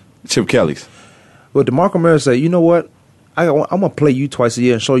 But Chip Kelly's. But DeMarco Murray said, you know what? I'm gonna play you twice a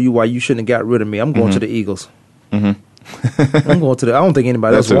year and show you why you shouldn't have got rid of me. I'm going to the Eagles. Mm-hmm. I'm going to the. I don't think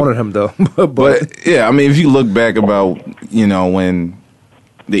anybody else wanted him though. but yeah, I mean, if you look back about when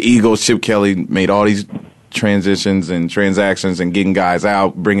the Eagles, Chip Kelly made all these transitions and transactions and getting guys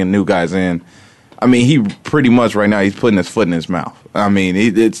out, bringing new guys in. I mean, he pretty much right now he's putting his foot in his mouth. I mean,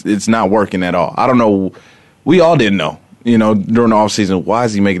 it's not working at all. I don't know. We all didn't know. During the offseason, why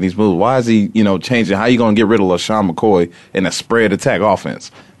is he making these moves? Why is he, changing? How are you going to get rid of LaShawn McCoy in a spread attack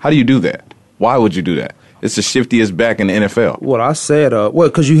offense? How do you do that? Why would you do that? It's the shiftiest back in the NFL. What I said,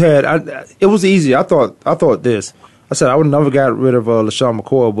 because you had, it was easy. I thought this. I said I would never got rid of LaShawn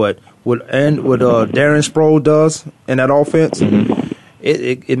McCoy, but what Darren Sproles does in that offense,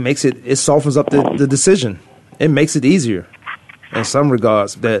 it makes it softens up the decision. It makes it easier. In some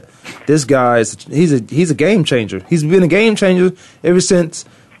regards, that this guy he's a game changer. He's been a game changer ever since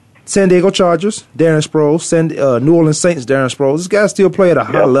San Diego Chargers, Darren Sproles, New Orleans Saints, Darren Sproles. This guy still play at a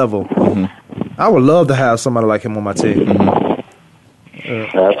high level. I would love to have somebody like him on my team.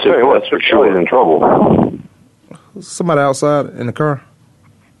 That's for sure. He's in trouble. Somebody outside in the car.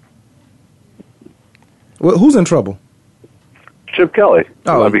 Well, who's in trouble? Chip Kelly.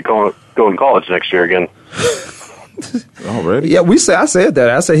 Oh, I'll be going to college next year again. Already? Yeah, I said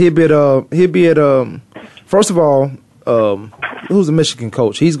that. I said he'd be at first of all, who's the Michigan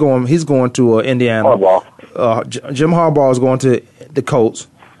coach? He's going to Indiana. Harbaugh. Jim Harbaugh is going to the Colts,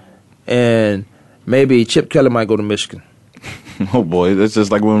 and maybe Chip Kelly might go to Michigan. Oh boy, that's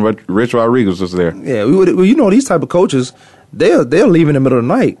just like when Rich Rodriguez was there. Yeah, these type of coaches, they'll leave in the middle of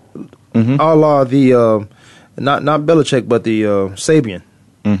the night. A la the not Belichick, but the Sabian.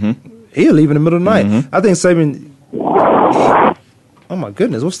 He'll leave in the middle of the night. I think Sabian. Oh my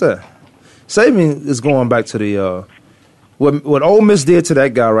goodness, what's that? Sabian is going back to the what Ole Miss did to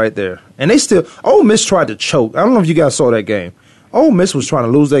that guy right there, and Ole Miss tried to choke. I don't know if you guys saw that game. Ole Miss was trying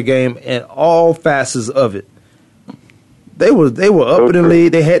to lose that game in all facets of it. They were up in the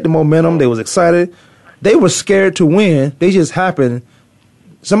lead. They had the momentum. They was excited. They were scared to win.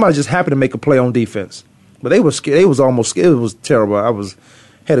 Somebody just happened to make a play on defense, but they were scared. They was almost scared. It was terrible.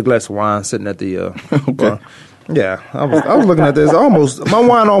 Had a glass of wine sitting at the bar. Yeah, I was looking at this. My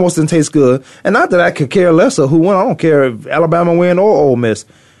wine almost didn't taste good. And not that I could care less of who won. I don't care if Alabama win or Ole Miss.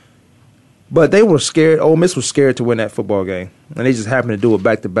 But they were scared. Ole Miss was scared to win that football game, and they just happened to do it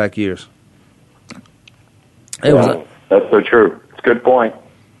back-to-back years. That's so true. It's a good point.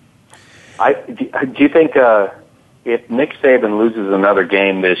 Do you think if Nick Saban loses another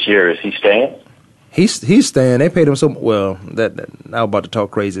game this year, is he staying? He's staying. They paid him so well. That I'm about to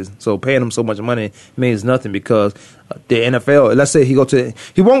talk crazy. So paying him so much money means nothing because the NFL. Let's say he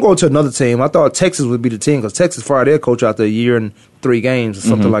won't go to another team. I thought Texas would be the team because Texas fired their coach after a year and 3 games or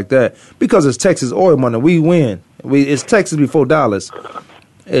something like that. Because it's Texas oil money. We win. It's Texas before Dallas.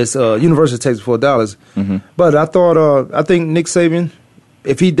 It's University of Texas before Dallas. But I think Nick Saban,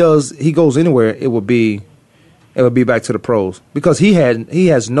 if he goes anywhere, it would be back to the pros because he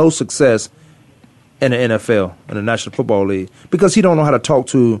has no success in the NFL, in the National Football League, because he don't know how to talk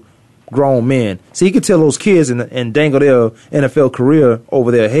to grown men. See, he could tell those kids and dangle their NFL career over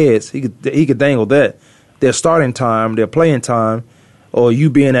their heads. He could dangle that, their starting time, their playing time, or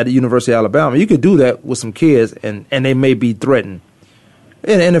you being at the University of Alabama. You could do that with some kids, and they may be threatened.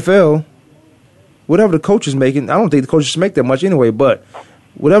 In the NFL, whatever the coach is making, I don't think the coaches should make that much anyway, but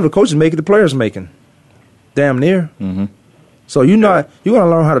whatever the coach is making, the player's making. Damn near. So you're gonna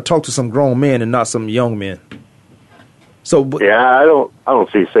learn how to talk to some grown men and not some young men. So yeah, I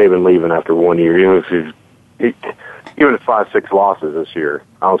don't see Saban leaving after 1 year. Even if 5-6 losses this year,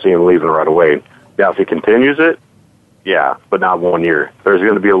 I don't see him leaving right away. Now, if he continues it, yeah, but not 1 year. There's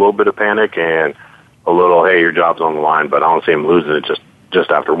going to be a little bit of panic and a little, hey, your job's on the line. But I don't see him losing it just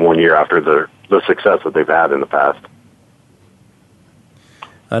after 1 year after the success that they've had in the past.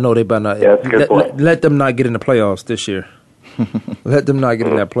 I know they better not. Yeah, that's a good point. Let them not get in the playoffs this year. Let them not get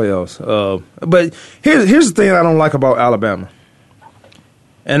in that playoffs. But here's the thing I don't like about Alabama.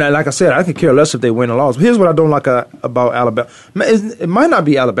 And like I said, I could care less if they win or lose. But here's what I don't like about Alabama. It might not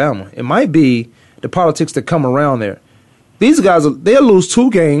be Alabama. It might be the politics that come around there. These guys, they'll lose 2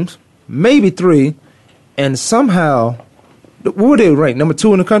 games, maybe 3, and somehow, what were they ranked? Number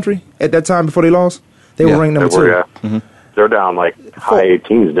 2 in the country at that time before they lost? They were ranked number 2. Yeah. They're down like high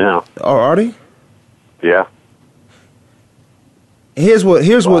 18s now. Oh, are they? Yeah. Here's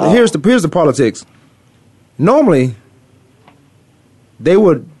the politics. Normally, they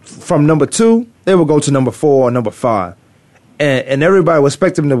would from number 2 they would go to number 4 or number 5. And everybody would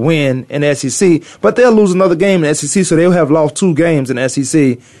expect them to win in the SEC, but they'll lose another game in the SEC, so they'll have lost 2 games in the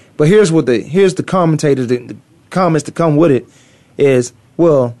SEC. But here's the commentators, the comments that come with it is,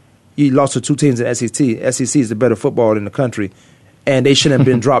 well, you lost to 2 teams in the SEC. SEC is the better football in the country, and they shouldn't have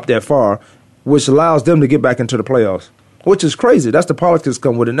been dropped that far, which allows them to get back into the playoffs, which is crazy. That's the politics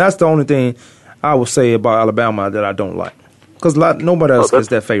come with it, and that's the only thing I would say about Alabama that I don't like, because nobody else gets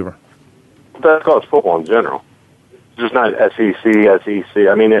that favor. That's college football in general. Just not SEC.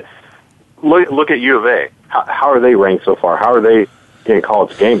 I mean, look at U of A. How are they ranked so far? How are they getting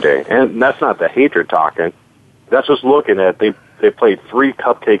college game day? And that's not the hatred talking. That's just looking at they played 3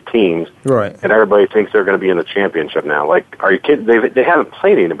 cupcake teams, right? And everybody thinks they're going to be in the championship now. Like, are you kidding? They haven't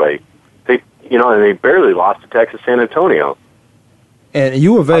played anybody. And they barely lost to Texas San Antonio. And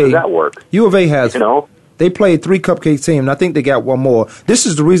U of A, how does that work? U of A has, they played 3 cupcake teams, and I think they got one more. This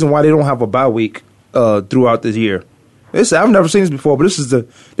is the reason why they don't have a bye week throughout this year. I've never seen this before, but this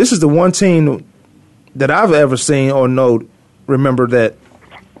is the one team that I've ever seen or remember that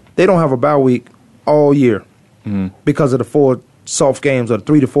they don't have a bye week all year because of the 4 soft games or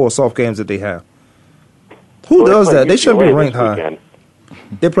 3 to 4 soft games that they have. Who does that? They shouldn't be ranked high.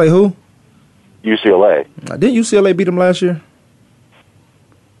 They play who? UCLA. Didn't UCLA beat them last year?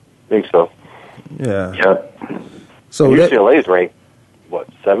 I think so. Yeah. Yep. So UCLA is ranked,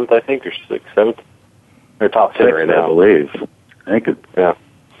 7th, I think, or 6th, 7th? They're top 10 right now, I believe. I think yeah,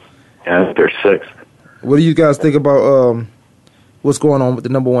 they're 6th. What do you guys think about what's going on with the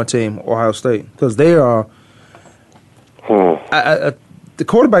number 1 team, Ohio State? Because they are the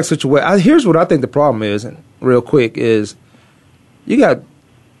quarterback situation. Here's what I think the problem is, and real quick, is you got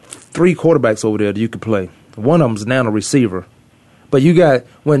 3 quarterbacks over there that you could play. One of them's now a receiver, but you got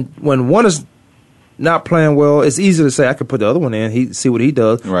when one is not playing well, it's easy to say I could put the other one in, see what he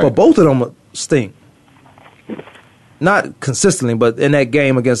does. Right. But both of them stink. Not consistently, but in that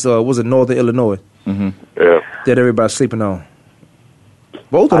game against was it Northern Illinois? Mm-hmm. Yeah, that everybody's sleeping on.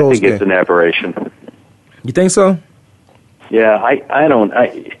 Both of those. I think it's an aberration. You think so? Yeah, I don't.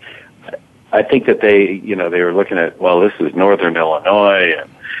 I think that they were looking at, well, this is Northern Illinois,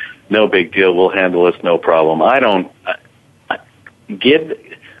 and no big deal. We'll handle this, no problem. I don't.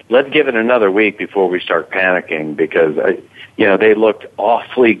 Let's give it another week before we start panicking, because they looked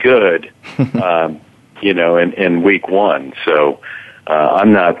awfully good. In week 1. So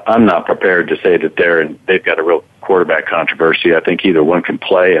I'm not prepared to say that they've got a real quarterback controversy. I think either one can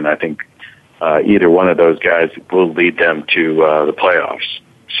play, and I think either one of those guys will lead them to the playoffs.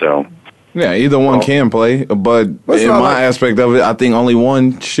 So yeah, either one can play, but in my aspect of it, I think only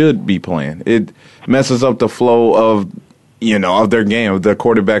one should be playing. It messes up the flow of their game, of their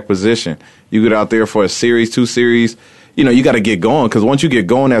quarterback position. You get out there for a series, 2 series, you got to get going, because once you get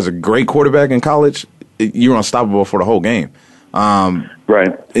going as a great quarterback in college, you're unstoppable for the whole game.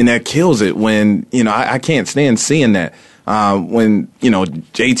 Right. And that kills it when, I can't stand seeing that. When,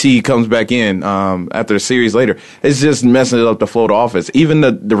 JT comes back in after a series later, it's just messing it up the flow of the offense. Even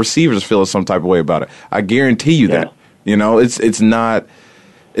the receivers feel some type of way about it. I guarantee you that. It's not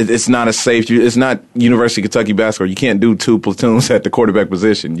a safe. It's not University of Kentucky basketball. You can't do 2 platoons at the quarterback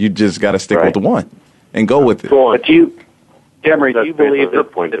position. You just got to stick with the one and go with it. But Demery, do you believe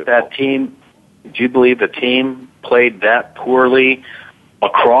that team? Do you believe the team played that poorly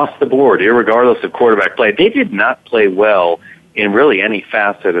across the board, irregardless of quarterback play? They did not play well in really any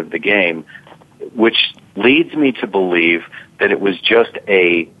facet of the game, which leads me to believe that it was just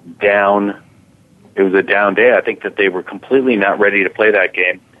a down day. I think that they were completely not ready to play that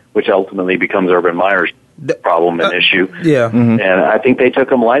game, which ultimately becomes Urban Meyer's problem and issue. Yeah. Mm-hmm. And I think they took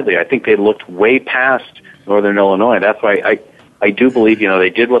them lightly. I think they looked way past Northern Illinois. That's why I do believe, they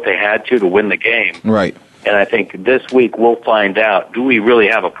did what they had to win the game. Right. And I think this week we'll find out, do we really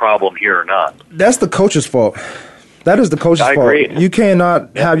have a problem here or not? That's the coach's fault. That is the coach's fault. Agree. You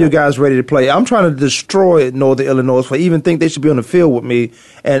cannot have your guys ready to play. I'm trying to destroy Northern Illinois for even think they should be on the field with me.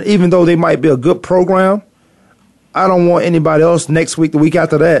 And even though they might be a good program, I don't want anybody else next week, the week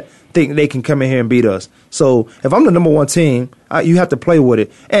after that, think they can come in here and beat us. So if I'm the number 1 team, you have to play with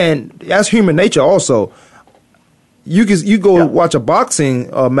it. And that's human nature also. You go watch a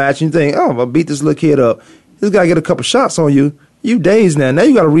boxing match and you think, oh, I'll beat this little kid up. This guy get a couple shots on you. You dazed now. Now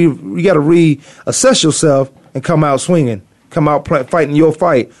you got to reassess yourself and come out swinging, come out fighting your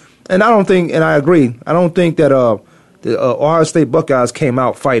fight. And I don't think, and I agree, I don't think that the Ohio State Buckeyes came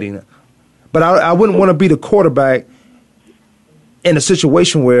out fighting. But I wouldn't want to be the quarterback in a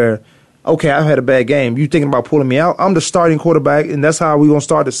situation where okay, I had a bad game. You thinking about pulling me out? I'm the starting quarterback, and that's how we're going to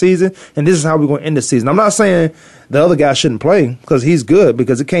start the season, and this is how we're going to end the season. I'm not saying the other guy shouldn't play because he's good,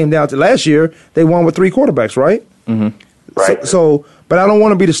 because it came down to last year, they won with 3 quarterbacks, right? Mm-hmm. Right. So, but I don't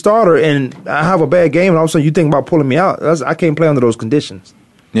want to be the starter, and I have a bad game, and all of a sudden you think about pulling me out. I can't play under those conditions.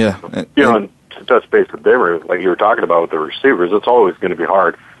 Yeah. You know, and to touch base with Denver, like you were talking about with the receivers, it's always going to be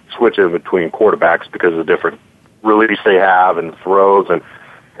hard switching between quarterbacks because of the different release they have and throws and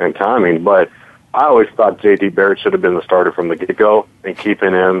timing. But I always thought J.D. Barrett should have been the starter from the get-go and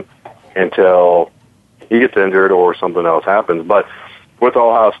keeping him until he gets injured or something else happens. But with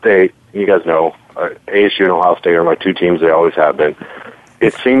Ohio State, you guys know, ASU and Ohio State are my 2 teams. They always have been.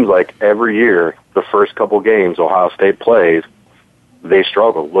 It seems like every year, the first couple games Ohio State plays, they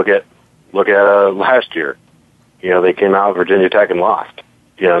struggle. Look at last year. You know, they came out Virginia Tech and lost.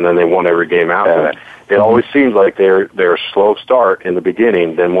 You know, and then they won every game after that. It always seems like they're a slow start in the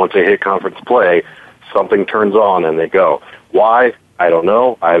beginning. Then once they hit conference play, something turns on and they go. Why? I don't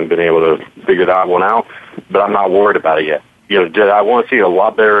know. I haven't been able to figure that one out, but I'm not worried about it yet. You know, did I want to see a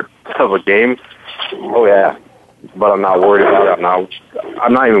lot better of a game? Oh yeah, but I'm not worried about it.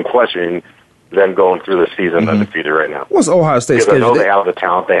 I'm not even questioning them going through the season undefeated right now. What's Ohio State's schedule? schedule? I know they have the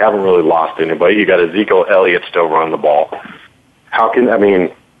talent. They haven't really lost anybody. You got Ezekiel Elliott still running the ball. I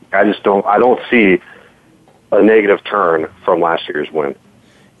don't see a negative turn from last year's win.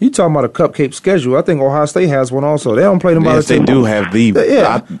 You talking about a cupcake schedule? I think Ohio State has one also. They don't play them by the Yes, they do have the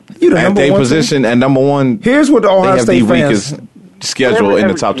at their position at number one. Here's what the Ohio State the fans weakest schedule in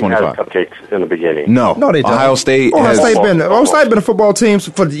the top 25. Cupcakes in the beginning. No, they don't. Ohio State Ohio State been a football team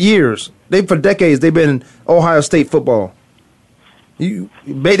for years. For decades they've been Ohio State football. They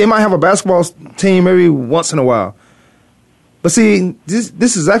might have a basketball team maybe once in a while. But see, this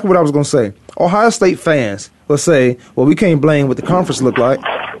is exactly what I was going to say. Ohio State fans will say, well, we can't blame what the conference look like.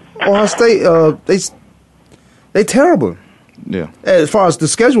 Ohio State, they terrible. Yeah. As far as the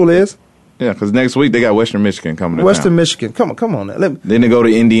schedule is. Yeah, because next week they got Western Michigan coming to Western town. Michigan. Come on. Then they go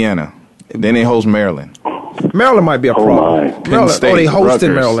to Indiana. Then they host Maryland. Maryland might be a problem. Penn State, they hosted Rutgers.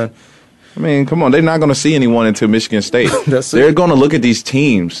 Maryland. I mean, come on. They're not going to see anyone until Michigan State. That's They're going to look at these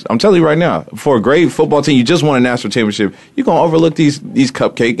teams. I'm telling you right now, for a great football team, you just won a national championship, you're going to overlook these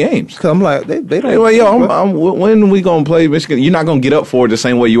cupcake games. Cause I'm like, they don't. Anyway, when are we going to play Michigan? You're not going to get up for it the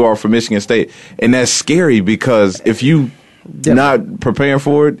same way you are for Michigan State. And that's scary because if you not preparing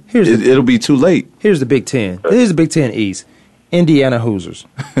for it, it'll be too late. Here's the Big Ten. Here's the Big Ten East. Indiana Hoosiers.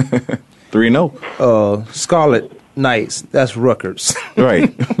 3-0. Scarlet Knights. That's Rutgers.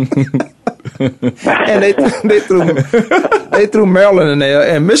 Right. And they threw Maryland in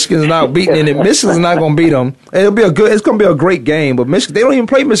there, and Michigan's not beating it. Michigan's not going to beat them. It's going to be a great game, but Michigan, they don't even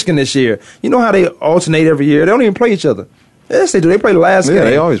play Michigan this year. You know how they alternate every year? They don't even play each other. Yes, they do. They play the last game.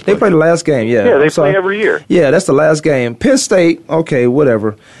 They always play. They play the last game. Yeah, they play every year. Yeah, that's the last game. Penn State, okay,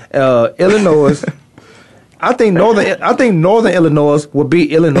 whatever. Illinois. I think Northern Illinois will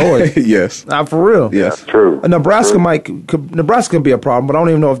beat Illinois. Yes. For real. Yes. True. Nebraska Nebraska can be a problem, but I don't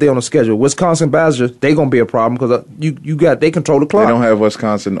even know if they're on the schedule. Wisconsin Badgers, they're going to be a problem because they control the clock. They don't have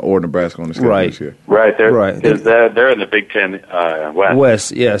Wisconsin or Nebraska on the schedule this year. Right. They're in the Big Ten West.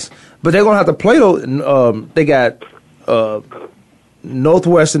 West, yes. But they're going to have to play those. They got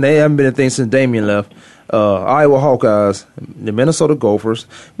Northwestern. They haven't been a thing since Damian left. Iowa Hawkeyes, the Minnesota Gophers.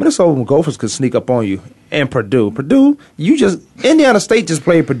 Minnesota Gophers could sneak up on you. And Purdue. Indiana State just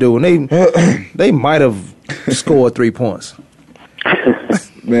played Purdue, and they might have scored 3 points.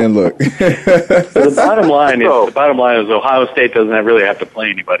 Man, look. The bottom line is Ohio State doesn't really have to play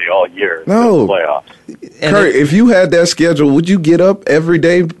anybody all year. No. In the playoffs. Kurt, if you had that schedule, would you get up every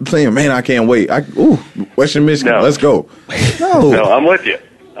day saying, man, I can't wait. Western Michigan, let's go. No, I'm with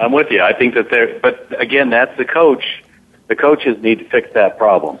you. I think that but again, that's the coach. The coaches need to fix that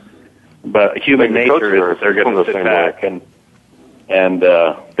problem. But human nature is they're going to sit back and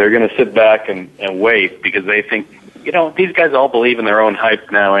they're going to sit back and wait because they think, these guys all believe in their own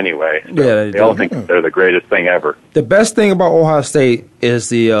hype now anyway. So they all think they're the greatest thing ever. The best thing about Ohio State is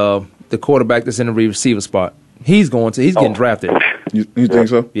the quarterback that's in the receiver spot. He's getting drafted. You think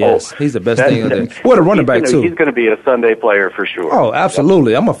so? Yes, he's the best thing. What a running back too. He's going to be a Sunday player for sure. Oh,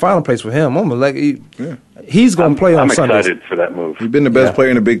 absolutely. I'm gonna find a place for him. He's going to play on Sundays. I'm excited for that move. He's been the best player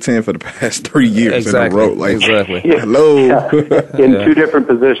in the Big Ten for the past 3 years in a row. Exactly. Hello. In 2 different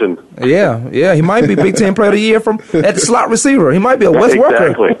positions. Yeah. He might be Big Ten Player of the Year at the slot receiver. He might be a Wes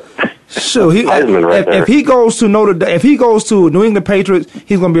Welker. Sure. If he goes to New England Patriots,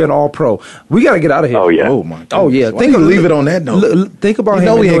 he's going to be an All-Pro. We got to get out of here. Oh yeah. Oh my. Oh yeah. Leave it on that note. Think about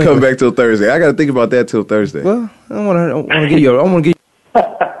him. We ain't coming back till Thursday. I got to think about that till Thursday. Well, I want to give you.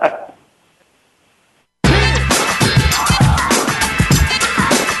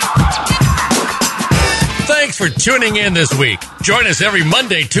 for tuning in this week. Join us every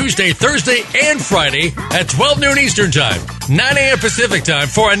Monday, Tuesday, Thursday, and Friday at 12 noon Eastern Time, 9 a.m. Pacific Time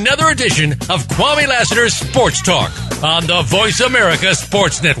for another edition of Kwamie Lassiter's Sports Talk on the Voice America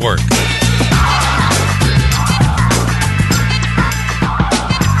Sports Network.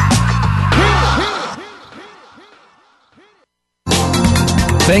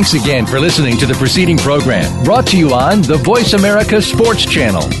 Thanks again for listening to the preceding program, brought to you on the Voice America Sports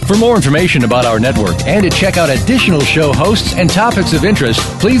Channel. For more information about our network and to check out additional show hosts and topics of interest,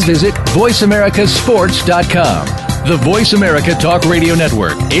 please visit voiceamericasports.com. The Voice America Talk Radio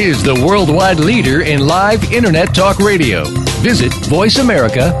Network is the worldwide leader in live Internet talk radio. Visit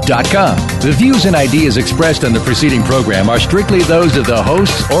voiceamerica.com. The views and ideas expressed on the preceding program are strictly those of the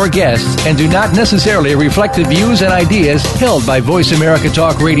hosts or guests and do not necessarily reflect the views and ideas held by Voice America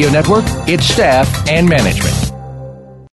Talk Radio Network, its staff, and management.